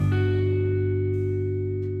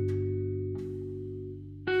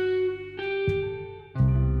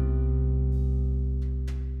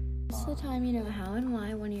time you know how and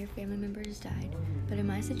why one of your family members died, but in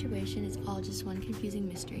my situation, it's all just one confusing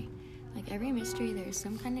mystery. Like every mystery, there is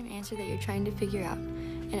some kind of answer that you're trying to figure out,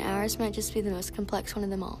 and ours might just be the most complex one of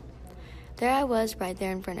them all. There I was, right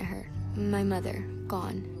there in front of her, my mother,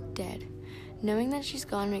 gone, dead. Knowing that she's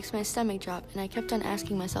gone makes my stomach drop, and I kept on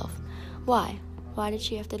asking myself, why? Why did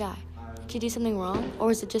she have to die? Did she do something wrong, or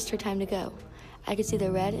was it just her time to go? I could see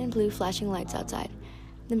the red and blue flashing lights outside.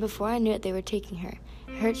 Then before I knew it, they were taking her.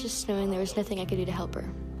 It hurt just knowing there was nothing I could do to help her.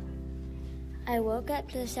 I woke up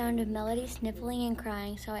to the sound of Melody sniffling and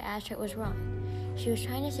crying, so I asked her what was wrong. She was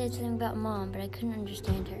trying to say something about Mom, but I couldn't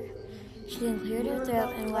understand her. She then cleared her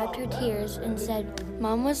throat and wiped her tears and said,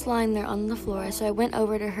 Mom was lying there on the floor, so I went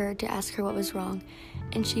over to her to ask her what was wrong,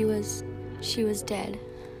 and she was dead.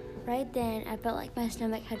 Right then, I felt like my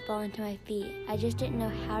stomach had fallen to my feet. I just didn't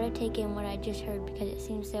know how to take in what I just heard because it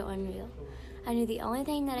seemed so unreal. I knew the only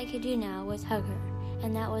thing that I could do now was hug her,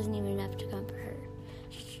 and that wasn't even enough to comfort her.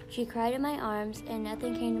 She cried in my arms, and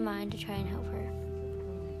nothing came to mind to try and help her.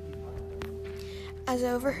 As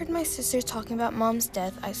I overheard my sisters talking about Mom's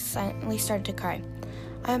death, I silently started to cry.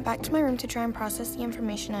 I went back to my room to try and process the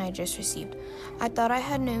information I had just received. I thought I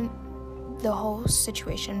had known the whole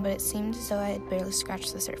situation, but it seemed as though I had barely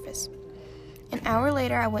scratched the surface. An hour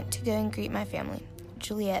later, I went to go and greet my family.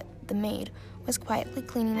 Juliet, the maid, was quietly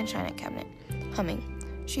cleaning the china cabinet, humming.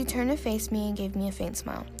 She turned to face me and gave me a faint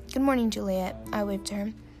smile. "Good morning, Juliet," I waved to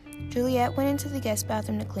her. Juliet went into the guest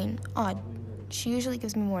bathroom to clean. Odd. She usually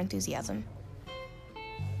gives me more enthusiasm.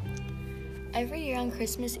 Every year on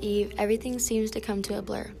Christmas Eve, everything seems to come to a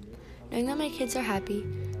blur. Knowing that my kids are happy,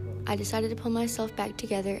 I decided to pull myself back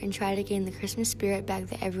together and try to gain the Christmas spirit back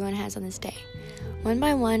that everyone has on this day. One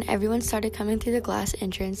by one, everyone started coming through the glass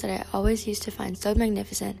entrance that I always used to find so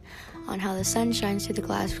magnificent, on how the sun shines through the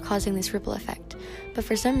glass, causing this ripple effect. But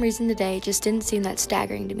for some reason today, it just didn't seem that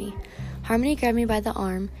staggering to me. Harmony grabbed me by the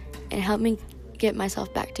arm and helped me get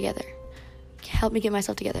myself together.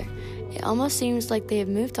 It almost seems like they have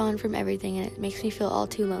moved on from everything, and it makes me feel all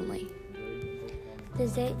too lonely.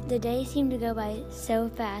 The day seemed to go by so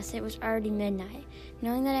fast it was already midnight.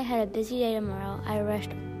 Knowing that I had a busy day tomorrow, I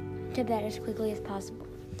rushed to bed as quickly as possible.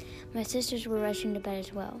 My sisters were rushing to bed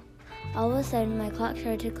as well. All of a sudden, my clock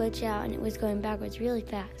started to glitch out and it was going backwards really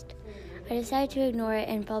fast. I decided to ignore it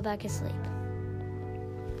and fell back asleep.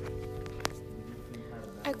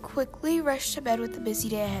 I quickly rushed to bed with the busy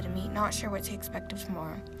day ahead of me, not sure what to expect of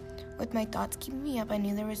tomorrow. With my thoughts keeping me up, I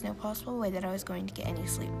knew there was no possible way that I was going to get any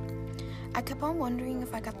sleep. I kept on wondering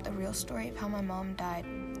if I got the real story of how my mom died.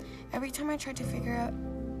 Every time I tried to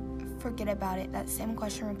forget about it, that same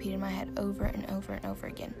question repeated in my head over and over and over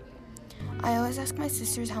again. I always ask my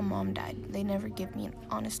sisters how Mom died. They never give me an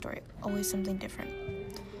honest story, always something different.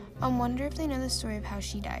 I wonder if they know the story of how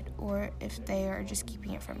she died, or if they are just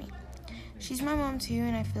keeping it from me. She's my mom too,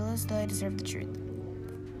 and I feel as though I deserve the truth.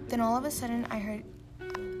 Then all of a sudden,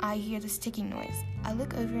 I hear this ticking noise. I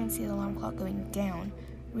look over and see the alarm clock going down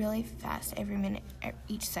really fast every minute,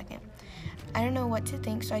 each second. I don't know what to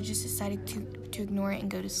think, so I just decided to ignore it and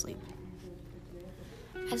go to sleep.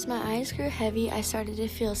 As my eyes grew heavy, I started to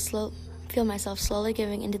feel myself slowly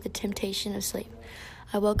giving into the temptation of sleep.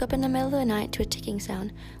 I woke up in the middle of the night to a ticking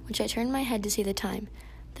sound, which I turned my head to see the time.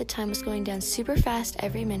 The time was going down super fast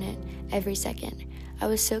every minute, every second. I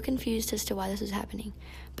was so confused as to why this was happening,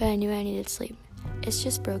 but I knew I needed sleep. It's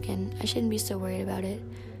just broken. I shouldn't be so worried about it.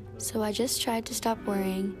 So I just tried to stop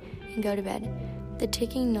worrying and go to bed. The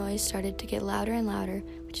ticking noise started to get louder and louder,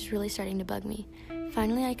 which is really starting to bug me.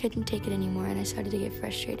 Finally, I couldn't take it anymore, and I started to get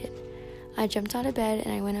frustrated. I jumped out of bed,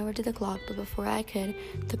 and I went over to the clock, but before I could,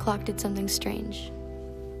 the clock did something strange.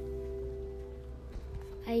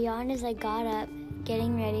 I yawned as I got up,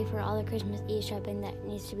 getting ready for all the Christmas Eve shopping that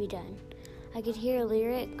needs to be done. I could hear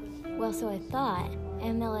Lyric, well, so I thought,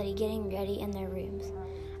 and Melody getting ready in their rooms.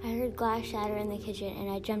 I heard glass shatter in the kitchen, and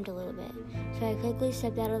I jumped a little bit, so I quickly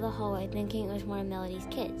stepped out of the hallway thinking it was one of Melody's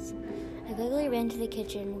kids. I quickly ran to the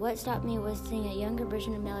kitchen. What stopped me was seeing a younger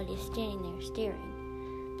version of Melody standing there,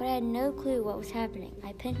 staring. But I had no clue what was happening.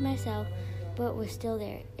 I pinched myself, but was still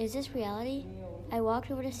there. Is this reality? I walked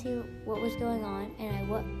over to see what was going on,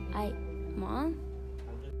 and Mom?